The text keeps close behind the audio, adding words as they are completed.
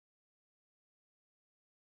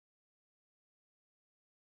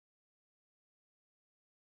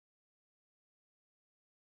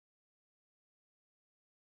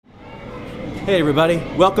Hey everybody,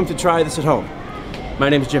 welcome to Try This at Home. My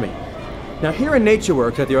name is Jimmy. Now here in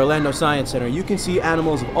NatureWorks at the Orlando Science Center, you can see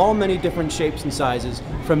animals of all many different shapes and sizes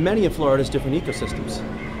from many of Florida's different ecosystems.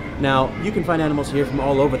 Now, you can find animals here from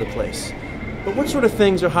all over the place. But what sort of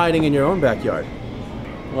things are hiding in your own backyard?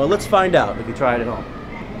 Well, let's find out if you try it at home.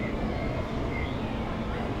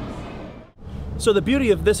 So the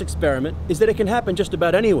beauty of this experiment is that it can happen just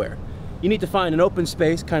about anywhere. You need to find an open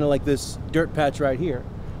space, kind of like this dirt patch right here.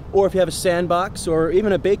 Or if you have a sandbox or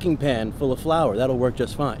even a baking pan full of flour, that'll work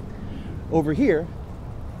just fine. Over here,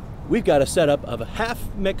 we've got a setup of a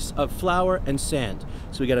half mix of flour and sand.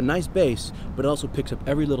 So we got a nice base, but it also picks up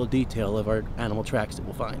every little detail of our animal tracks that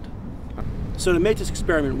we'll find. So to make this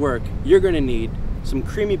experiment work, you're going to need some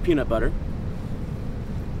creamy peanut butter,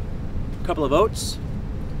 a couple of oats,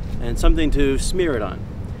 and something to smear it on.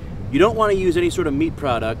 You don't want to use any sort of meat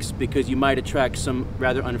products because you might attract some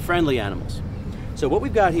rather unfriendly animals. So what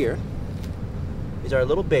we've got here is our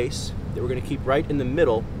little base that we're going to keep right in the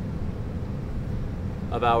middle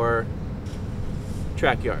of our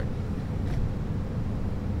track yard.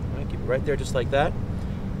 All right, keep it right there just like that.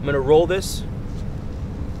 I'm going to roll this,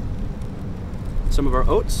 some of our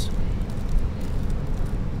oats.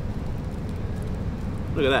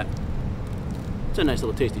 Look at that. It's a nice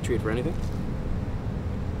little tasty treat for anything.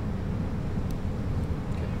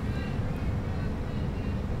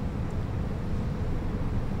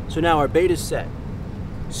 So now our bait is set.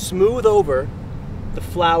 Smooth over the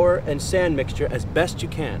flour and sand mixture as best you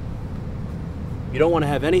can. You don't want to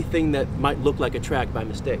have anything that might look like a track by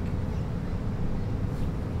mistake.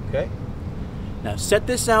 Okay? Now set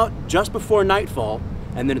this out just before nightfall,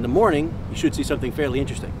 and then in the morning, you should see something fairly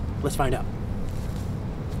interesting. Let's find out.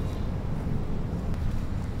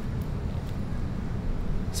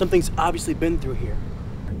 Something's obviously been through here.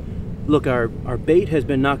 Look, our bait has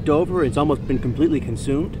been knocked over. It's almost been completely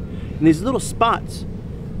consumed. And these little spots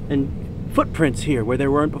and footprints here where there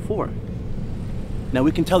weren't before. Now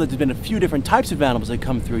we can tell that there's been a few different types of animals that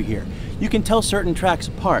come through here. You can tell certain tracks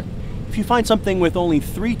apart. If you find something with only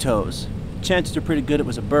 3 toes, chances are pretty good it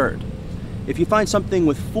was a bird. If you find something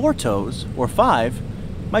with 4 toes or 5,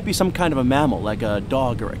 it might be some kind of a mammal like a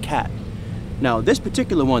dog or a cat. Now this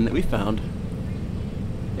particular one that we found,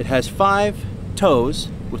 it has 5 toes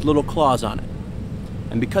with little claws on it.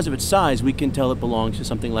 And because of its size, we can tell it belongs to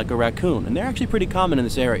something like a raccoon, and they're actually pretty common in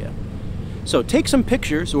this area. So take some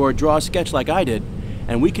pictures or draw a sketch like I did,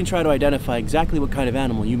 and we can try to identify exactly what kind of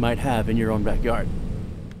animal you might have in your own backyard.